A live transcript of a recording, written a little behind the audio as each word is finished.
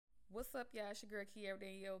What's up, y'all? It's your girl Kiara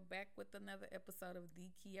Danielle back with another episode of the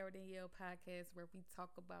Kiara Danielle podcast where we talk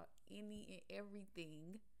about any and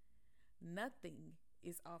everything. Nothing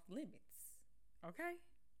is off limits. Okay?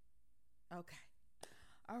 Okay.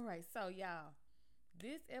 All right. So, y'all,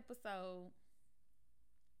 this episode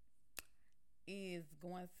is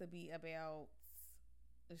going to be about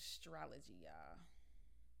astrology, y'all.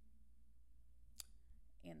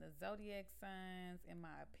 And the zodiac signs, in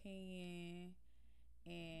my opinion,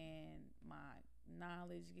 and my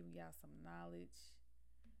knowledge, giving y'all some knowledge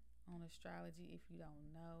on astrology if you don't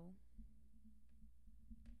know.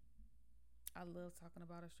 I love talking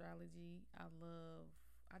about astrology. I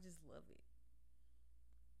just love it.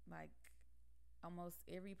 Like almost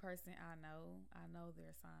every person I know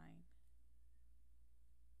their sign.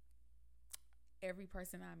 Every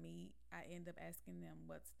person I meet, I end up asking them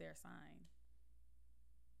what's their sign.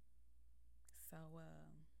 So,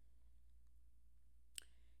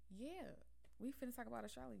 yeah, we finna talk about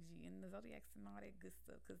astrology and the zodiacs and all that good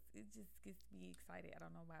stuff because it just gets me excited. I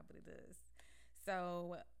don't know why, but it does.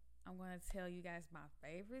 So I'm gonna tell you guys my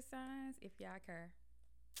favorite signs if y'all care.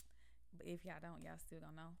 But if y'all don't, y'all still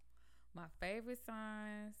gonna know. My favorite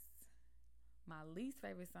signs, my least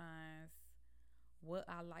favorite signs, what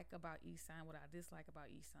I like about each sign, what I dislike about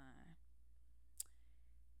each sign,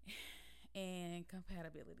 and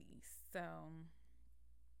compatibility. So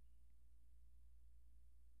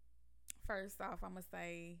first off, I'm gonna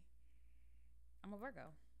say I'm a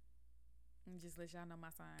Virgo. And just let y'all know my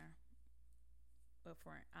sign up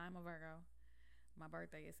front. I'm a Virgo. My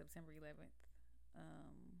birthday is September 11th.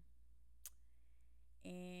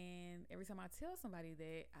 And every time I tell somebody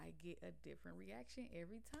that, I get a different reaction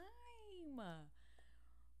every time.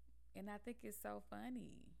 And I think it's so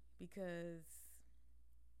funny because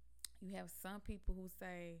you have some people who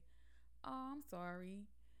say, "Oh, I'm sorry."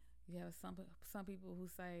 You have some people who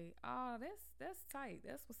say, "Oh, that's tight.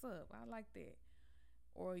 That's what's up. I like that."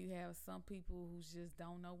 Or you have some people who just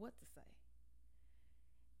don't know what to say.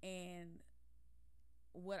 And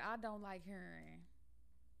what I don't like hearing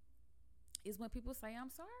is when people say,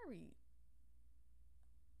 "I'm sorry."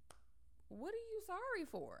 What are you sorry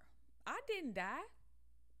for? I didn't die.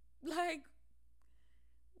 Like,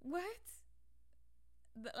 what?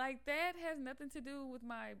 Like, that has nothing to do with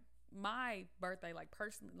my birthday, like,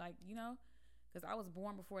 personally, like, because I was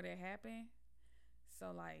born before that happened.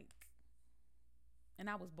 So, like, and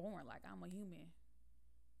I was born, like, I'm a human.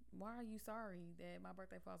 Why are you sorry that my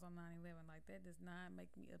birthday falls on 9/11? Like, that does not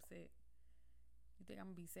make me upset. You think I'm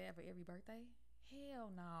gonna be sad for every birthday? Hell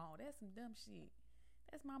no. That's some dumb shit.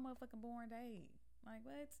 That's my motherfucking born day. Like,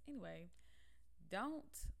 what? Anyway, I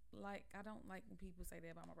don't like when people say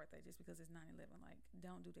that about my birthday just because it's 9/11. Like,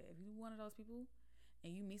 don't do that. If you're one of those people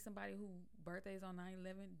and you meet somebody who birthday is on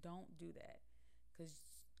 9/11, don't do that. Because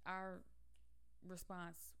our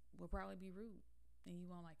response will probably be rude and you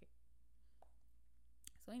won't like it.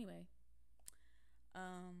 So anyway,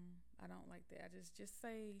 I don't like that. I just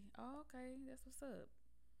say, "Oh, okay, that's what's up."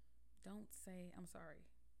 Don't say I'm sorry.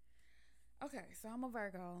 Okay, so I'm a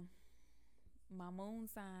Virgo. My moon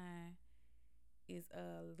sign is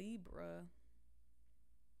a Libra,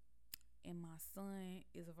 and my sun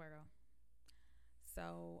is a Virgo.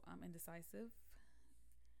 So I'm indecisive.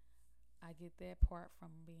 I get that part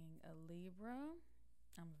from being a Libra.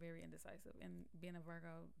 I'm very indecisive, and being a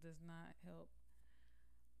Virgo does not help.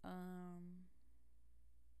 I'm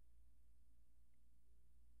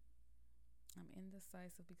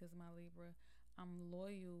indecisive because of my Libra. I'm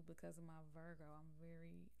loyal because of my Virgo. I'm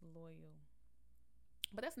very loyal.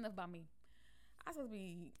 But that's enough about me. I supposed to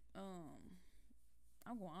be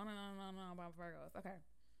I'm going on and on and on about Virgos. Okay.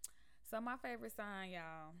 So my favorite sign,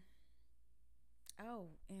 y'all. Oh,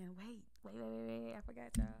 and wait. I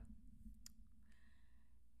forgot, y'all.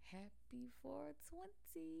 Happy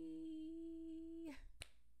 420.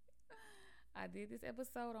 I did this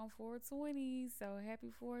episode on 420, so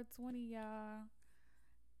happy 420, y'all.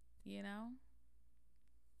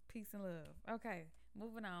 Peace and love. Okay,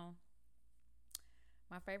 moving on.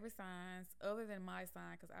 My favorite signs, other than my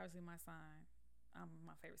sign, because obviously my sign, I'm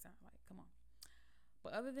my favorite sign. Like, come on.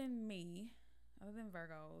 But other than me, other than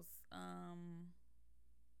Virgos,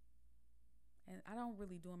 and I don't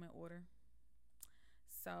really do them in order.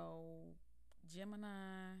 So,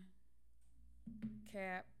 Gemini,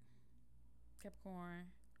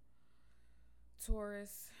 Capricorn,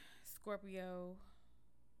 Taurus, Scorpio,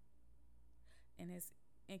 and it's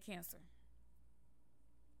in Cancer.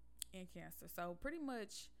 In Cancer. So pretty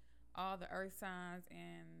much all the earth signs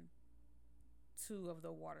and 2 of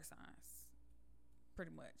the water signs.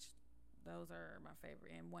 Pretty much. Those are my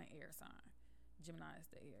favorite. And 1 air sign. Gemini is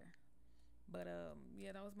the air. But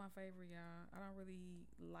yeah, that was my favorite, y'all. I don't really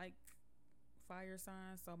like fire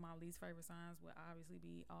signs, so my least favorite signs would obviously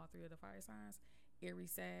be all three of the fire signs: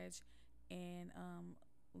 Aries, Sag, and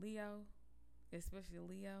Leo, especially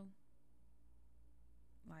Leo.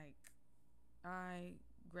 Like I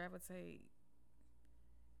gravitate.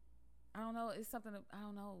 I don't know. It's something. I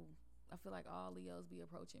don't know. I feel like all Leos be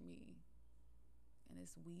approaching me, and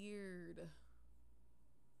it's weird.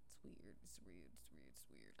 It's weird. It's weird. It's weird. It's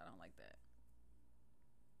weird. I don't like that.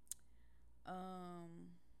 Um,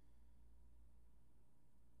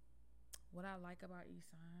 what I like about each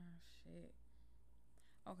sign, shit.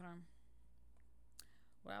 Okay.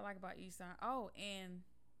 What I like about each sign. Oh, and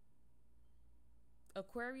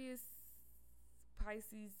Aquarius,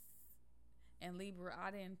 Pisces, and Libra. I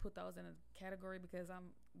didn't put those in a category because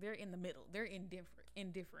they're in the middle. They're indifferent.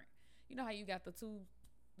 Indifferent. You know how you got the two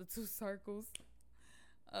circles.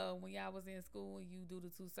 When y'all was in school, you do the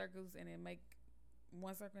two circles and then make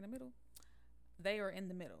one circle in the middle. They are in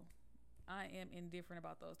the middle. I am indifferent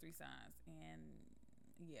about those three signs, and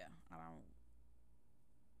yeah,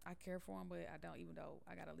 I care for them, but I don't. Even though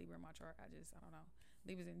I got a Libra in my chart, I don't know.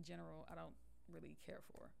 Libras in general, I don't really care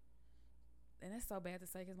for. And that's so bad to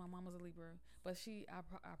say because my mama's a Libra, but I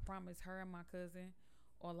promise her and my cousin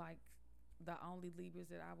are like the only Libras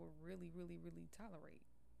that I would really, really, really tolerate.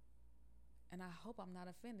 And I hope I'm not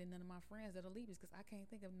offending none of my friends that are Libras because I can't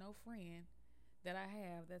think of no friend that I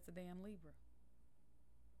have that's a damn Libra.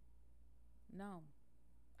 No,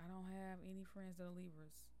 I don't have any friends that are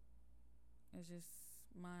Libras. It's just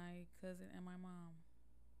my cousin and my mom.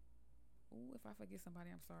 Ooh, if I forget somebody,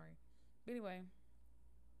 I'm sorry. But anyway,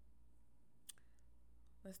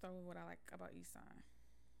 let's start with what I like about each sign.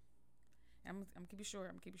 I'm keep it short.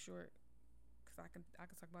 I'm keep it short because I can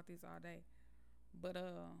talk about these all day. But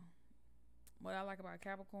what I like about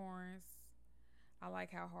Capricorns, I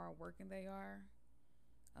like how hard working they are.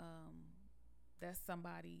 Um, that's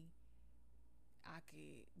somebody I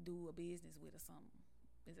could do a business with or something.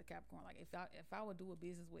 Is a Capricorn. Like if I would do a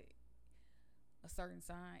business with a certain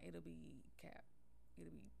sign, it'll be Cap.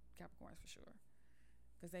 It'll be Capricorns for sure.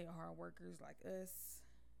 Because they are hard workers like us,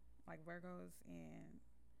 like Virgos, and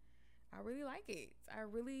I really like it. I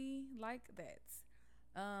really like that.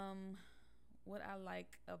 What I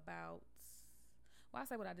like about, well, I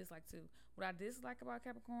say what I dislike too. What I dislike about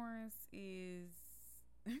Capricorns is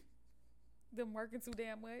them working too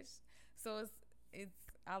damn much. So it's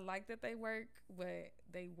I like that they work, but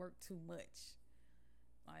they work too much.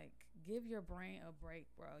 Like, give your brain a break,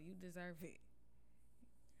 bro. You deserve it.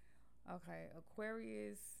 Okay,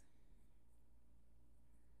 Aquarius.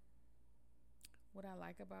 What I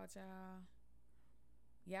like about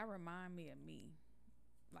y'all remind me of me.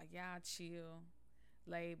 Like y'all chill,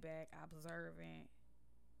 laid back, observant,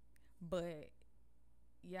 but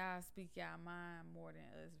y'all speak y'all mind more than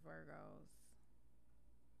us Virgos.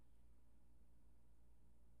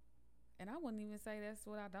 And I wouldn't even say that's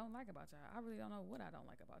what I don't like about y'all. I really don't know what I don't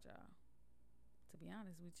like about y'all. To be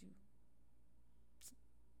honest with you,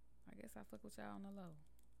 I guess I fuck with y'all on the low.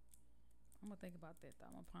 I'm gonna think about that though.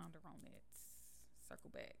 I'm gonna ponder on that.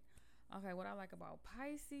 Circle back. Okay, what I like about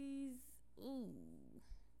Pisces. Ooh.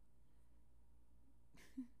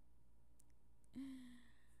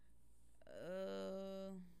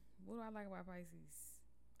 What do I like about Pisces?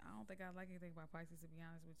 I don't think I like anything about Pisces to be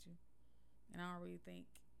honest with you. And I don't really think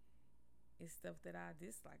it's stuff that I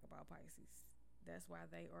dislike about Pisces. That's why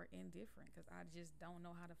they are indifferent because I just don't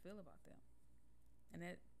know how to feel about them. And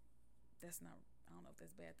that's not, I don't know if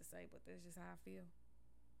that's bad to say, but that's just how I feel.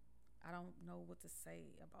 I don't know what to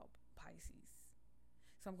say about Pisces.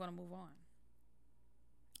 So I'm going to move on.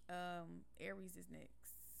 Aries is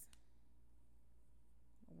next.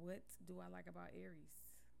 What do I like about Aries?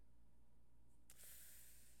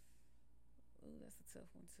 Ooh, that's a tough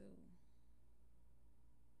one too.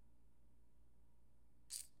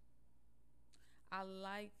 I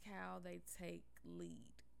like how they take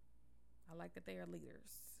lead. I like that they are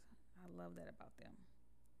leaders. I love that about them.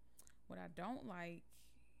 What I don't like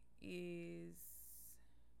is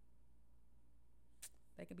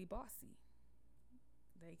they could be bossy.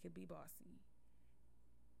 They could be bossy.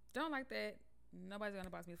 Don't like that. Nobody's gonna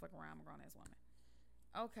boss me the fuck around. I'm a grown ass woman.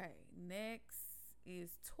 Okay, next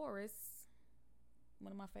is Taurus.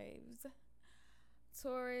 One of my faves.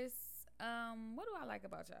 Taurus. What do I like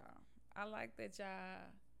about y'all? I like that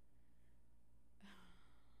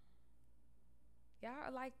y'all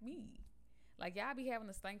are like me. Like y'all be having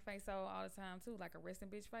a stank face all the time too, like a resting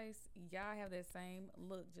bitch face. Y'all have that same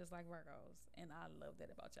look just like Virgos, and I love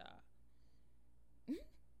that about y'all.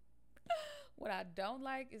 What I don't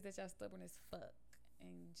like is that y'all stubborn as fuck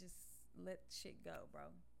and just let shit go, bro.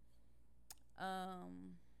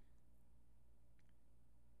 Um,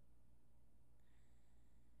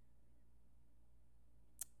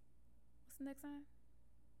 what's the next sign?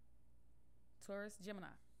 Taurus, Gemini.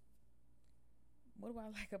 What do I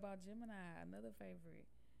like about Gemini? Another favorite.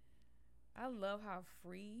 I love how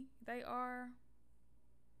free they are.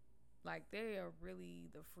 Like they are really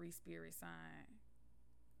the free spirit sign.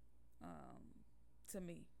 To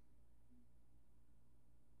me,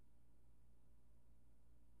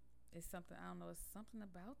 it's something I don't know. It's something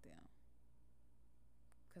about them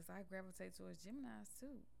because I gravitate towards Gemini's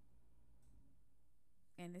too,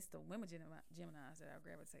 and it's the women Gemini's that I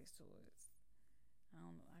gravitate towards. I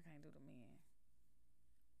don't know. I can't do the men,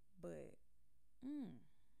 but mm,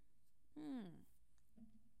 mm.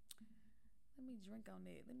 Let me drink on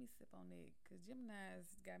that. Let me sip on that because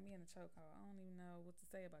Gemini's got me in a chokehold. I don't even know what to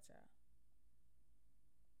say about y'all.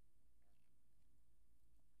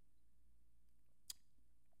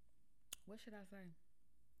 What should I say?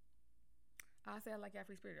 I say I like y'all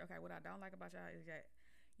free spirit. Okay, what I don't like about y'all is that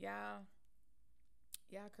y'all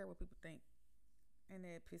y'all care what people think, and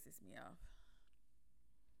that pisses me off.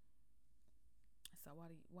 So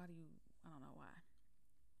why do you I don't know why.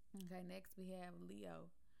 Okay, next we have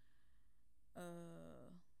Leo.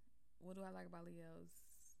 Uh, what do I like about Leos?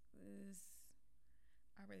 Is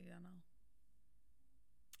I really don't know.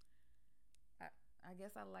 I I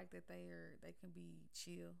guess I like that they can be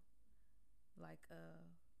chill, like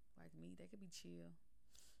like me. They can be chill,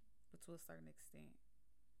 but to a certain extent.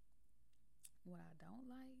 What I don't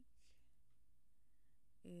like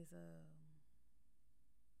is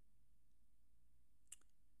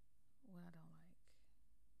what I don't like.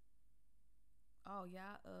 Oh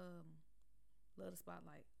y'all love the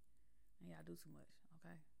spotlight and y'all do too much.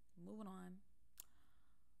 Okay, moving on.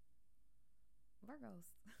 Virgos.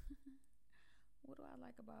 What do I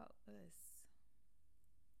like about us?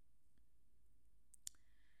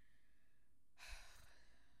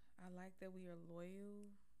 I like that we are loyal.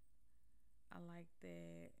 I like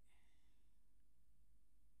that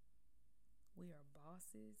we are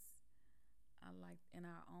bosses. I like in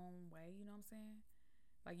our own way, you know what I'm saying?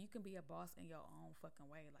 Like you can be a boss in your own fucking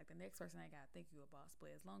way. Like the next person ain't gotta think you a boss,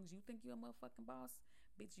 but as long as you think you a motherfucking boss,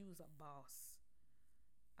 bitch, you was a boss.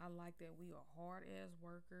 I like that we are hard ass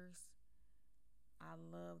workers. I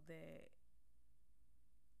love that.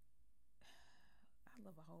 I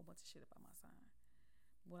love a whole bunch of shit about my sign.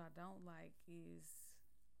 What I don't like is,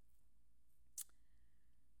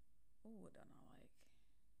 what don't I like?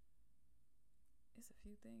 It's a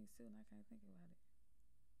few things too, and I can't think about it.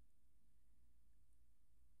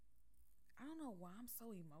 I don't know why I'm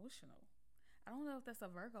so emotional. I don't know if that's a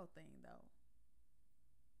Virgo thing though.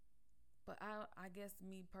 But I guess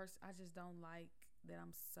I just don't like that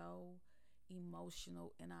I'm so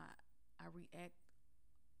emotional and I react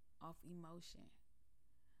off emotion.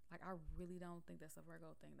 Like I really don't think that's a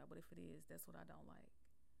Virgo thing though. But if it is, that's what I don't like.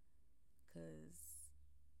 Cause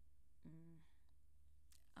mm,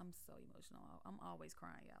 I'm so emotional. I'm always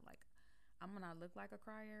crying, y'all. Like I'm gonna look like a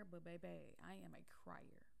crier, but baby, I am a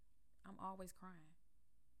crier. I'm always crying,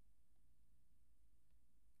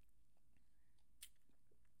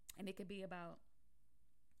 and it could be about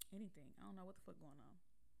anything. I don't know what the fuck going on.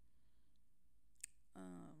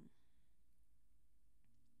 Um,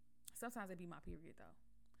 Sometimes it be my period though,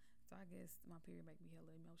 so I guess my period make me hella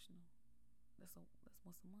emotional. That's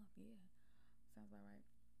once a month. Yeah, sounds about right.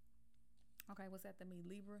 Okay, what's after me?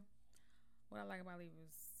 Libra. What I like about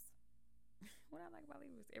Libras. What I like about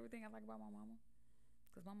Libras. Everything I like about my mama.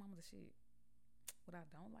 Cause my mama the shit. What I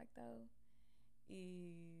don't like though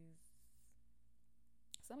is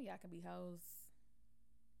some of y'all can be hoes,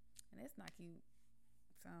 and that's not cute.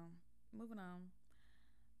 So moving on.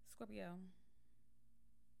 Scorpio,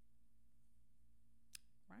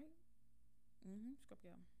 right?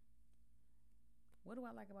 Scorpio. What do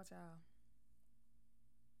I like about y'all?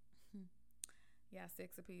 Y'all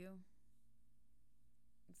sex appeal.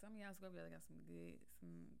 Some of y'all Scorpio got some good,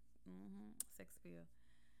 sex appeal.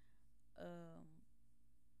 Um,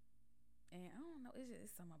 and I don't know,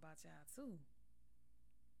 it's something about y'all too.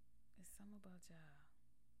 It's something about y'all.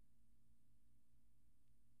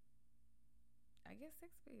 I guess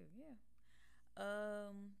sex appeal, yeah.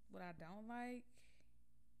 What I don't like,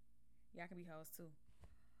 y'all can be hoes too.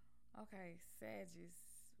 Okay,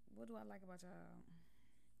 Sagittarius. What do I like about y'all?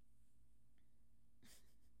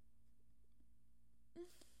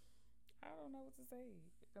 I don't know what to say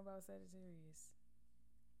about Sagittarius.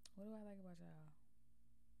 What do I like about y'all?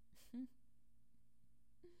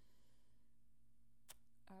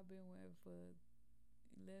 I've been with him for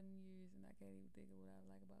 11 years and I can't even think of what I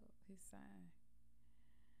like about his sign.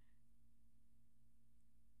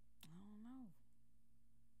 I don't know.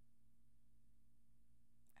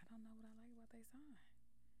 I don't know what I like about they sign.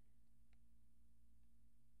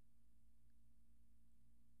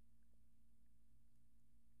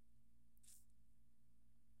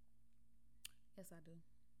 Yes, I do.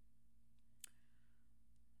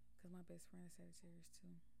 Cause my best friend is Sagittarius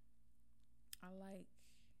too. I like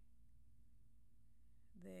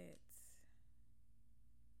that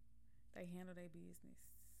they handle their business.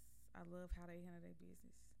 I love how they handle their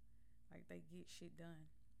business. Like they get shit done.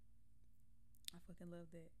 I fucking love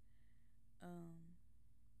that. Um,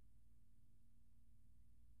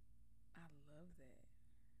 I love that.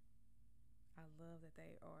 I love that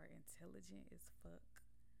they are intelligent as fuck.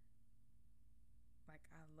 Like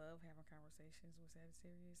I love having conversations with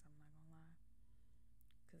Sagittarius. I'm not gonna lie,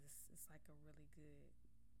 cause it's like a really good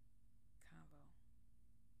convo.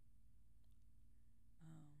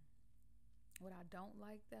 Um, what I don't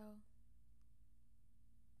like though,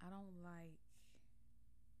 I don't like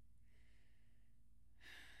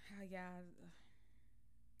how y'all.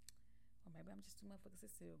 Or maybe I'm just too motherfucking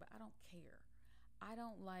sensitive, but I don't care. I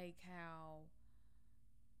don't like how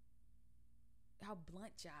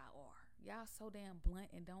blunt y'all are. Y'all so damn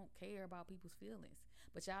blunt and don't care about people's feelings.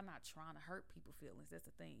 But y'all not trying to hurt people's feelings. That's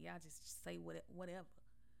the thing. Y'all just say whatever.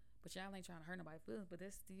 But y'all ain't trying to hurt nobody's feelings. But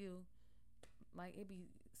that's still like it be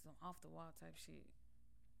some off the wall type shit.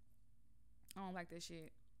 I don't like that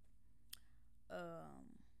shit.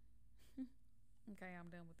 Um. Okay, I'm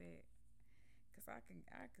done with that. Cause I can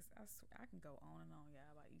go on and on,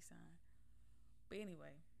 y'all, about each sign. But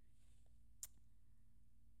anyway.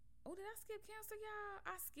 Oh, did I skip Cancer, y'all?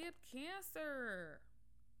 I skipped Cancer.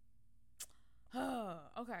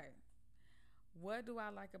 Okay. What do I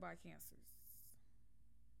like about Cancers?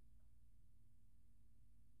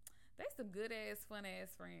 They some good ass, fun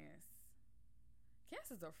ass friends.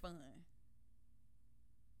 Cancers are fun.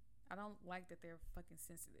 I don't like that they're fucking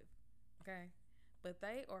sensitive. Okay? But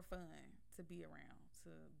they are fun to be around,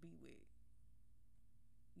 to be with.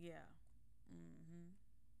 Yeah. Mm-hmm.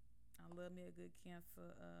 I love me a good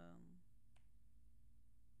Cancer,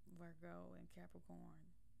 Virgo, and Capricorn.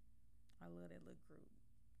 I love that little group.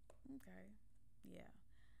 Okay. Yeah.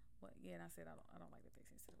 What? Yeah, and I said I don't like that they're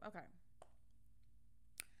sensitive. Okay.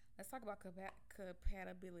 Let's talk about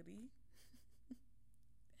compatibility.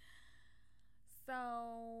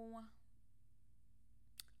 So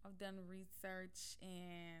I've done research,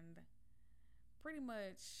 and pretty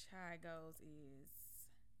much how it goes is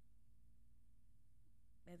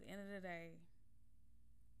at the end of the day,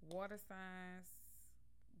 water signs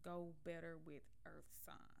go better with earth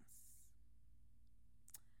signs.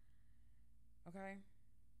 Okay?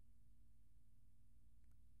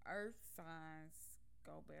 Earth signs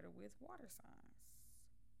go better with water signs.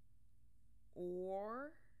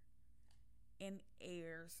 Or an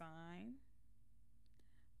air sign,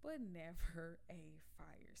 but never a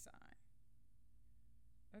fire sign.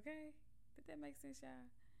 Okay? Did that make sense, y'all?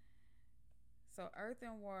 So earth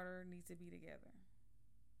and water need to be together.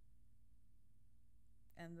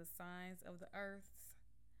 And the signs of the earths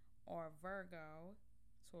are Virgo,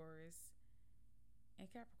 Taurus, and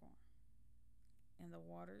Capricorn. And the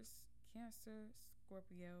waters, Cancer,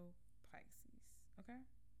 Scorpio, Pisces. Okay?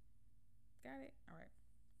 Got it? All right.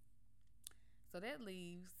 So that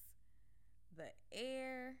leaves the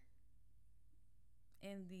air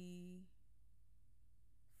and the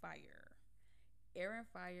fire. Air and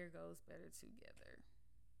fire goes better together.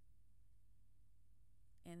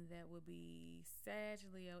 And that would be Sag,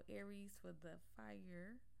 Leo, Aries for the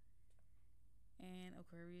fire, and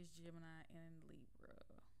Aquarius, Gemini, and Libra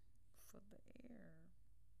for the air.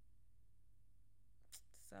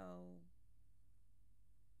 So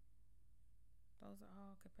those are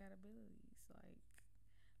all compatibilities. Like,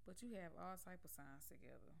 but you have all type of signs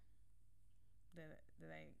together that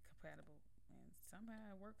ain't compatible, and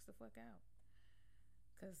somehow it works the fuck out.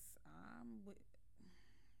 Cause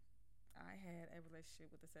I had a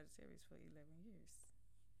relationship with the Sagittarius for 11 years.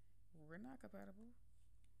 We're not compatible,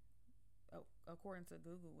 according to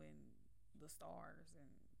Google and the stars and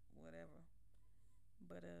whatever.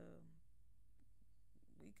 But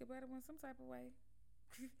we compatible in some type of way.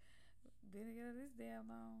 Been together this damn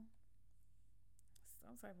long,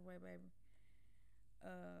 some type of way, baby.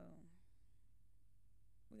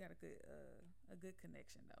 We got a good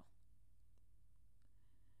connection though.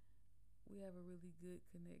 We have a really good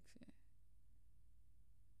connection.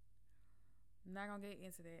 Not gonna get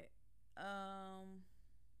into that.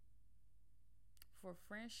 For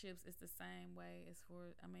friendships, it's the same way as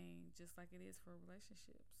just like it is for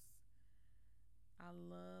relationships. I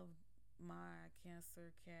love my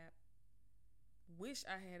Cancer Cap. Wish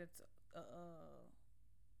I had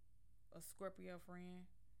a Scorpio friend,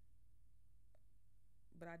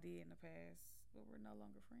 but I did in the past. But we're no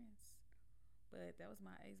longer friends. But that was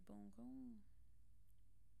my ace boon coon,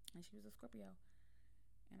 and she was a Scorpio.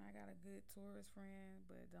 And I got a good Taurus friend,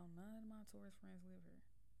 but don't none of my Taurus friends live here.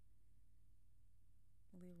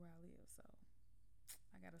 Live where I live, so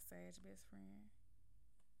I got a Sag best friend,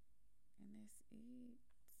 and that's it.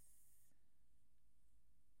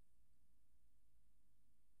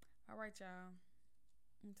 All right, y'all.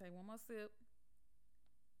 Let me take one more sip.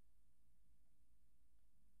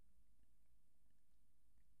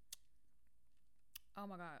 Oh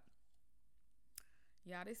my god,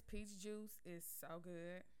 y'all! This peach juice is so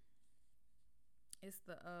good. It's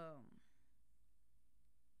the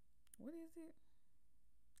what is it?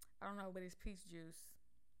 I don't know, but it's peach juice,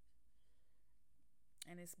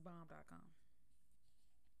 and it's bomb.com.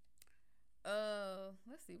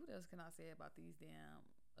 Let's see, what else can I say about these damn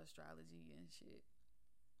astrology and shit?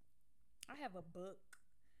 I have a book,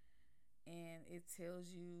 and it tells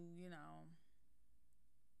you,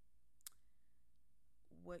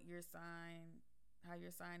 what your sign, how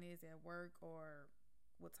your sign is at work, or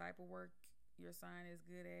what type of work your sign is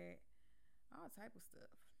good at, all type of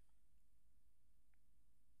stuff.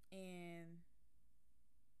 And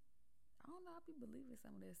I don't know, I be believing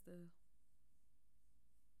some of that stuff.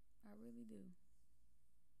 I really do.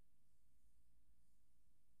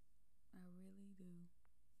 I really do.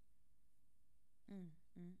 Mm,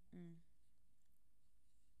 mm, mm.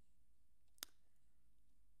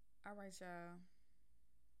 All right, y'all.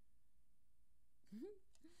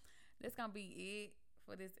 That's gonna be it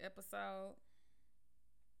for this episode.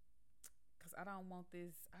 Cause I don't want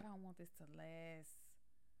this. I don't want this to last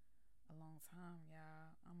a long time,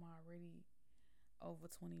 y'all. I'm already over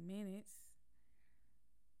 20 minutes.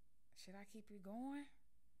 Should I keep it going?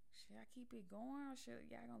 Should I keep it going, or should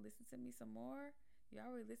y'all gonna listen to me some more? You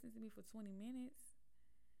already listened to me for 20 minutes.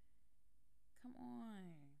 Come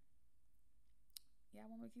on. Y'all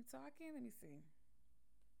want me to keep talking? Let me see.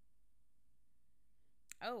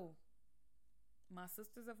 Oh, my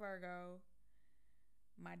sister's a Virgo.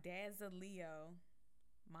 My dad's a Leo.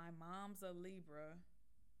 My mom's a Libra.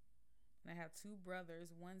 And I have two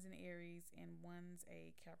brothers. One's an Aries and one's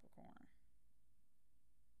a Capricorn.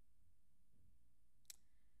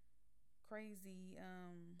 Crazy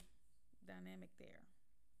dynamic there.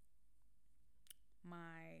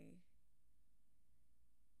 My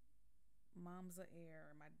mom's a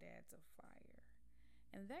air, my dad's a fire.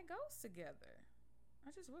 And that goes together.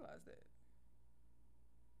 I just realized that.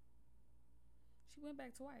 She went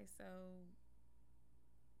back twice, so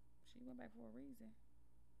she went back for a reason.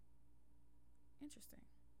 Interesting.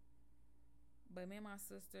 But me and my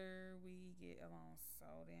sister, we get along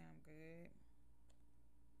so damn good.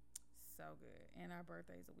 So good. And our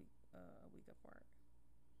birthday's a week apart.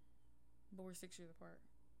 But we're 6 years apart.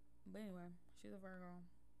 But anyway, she's a Virgo.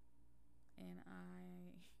 And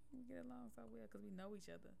we get along so well because we know each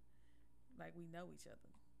other. Like, we know each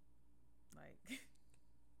other. Like,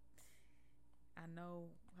 I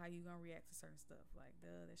know how you gonna react to certain stuff. Like,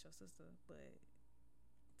 duh, that's your sister. But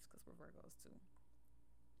it's because we're Virgos too.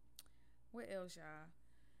 What else, y'all?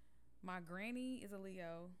 My granny is a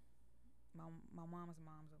Leo. My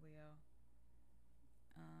mom's a Leo.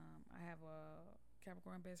 I have a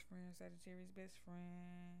Capricorn best friend, Sagittarius best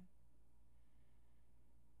friend,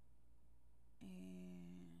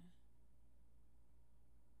 and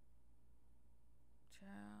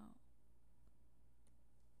child.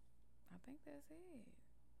 I think that's it.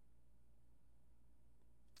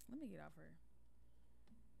 Let me get off her.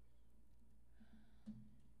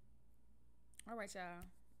 All right, y'all.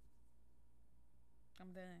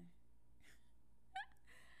 I'm done.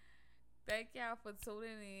 Thank y'all for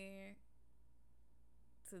tuning in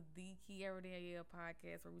to the Kiara Danielle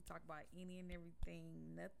podcast, where we talk about any and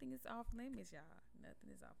everything. Nothing is off limits, y'all. Nothing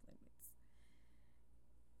is off limits.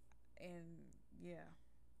 And yeah.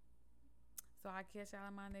 So I catch y'all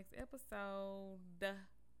in my next episode.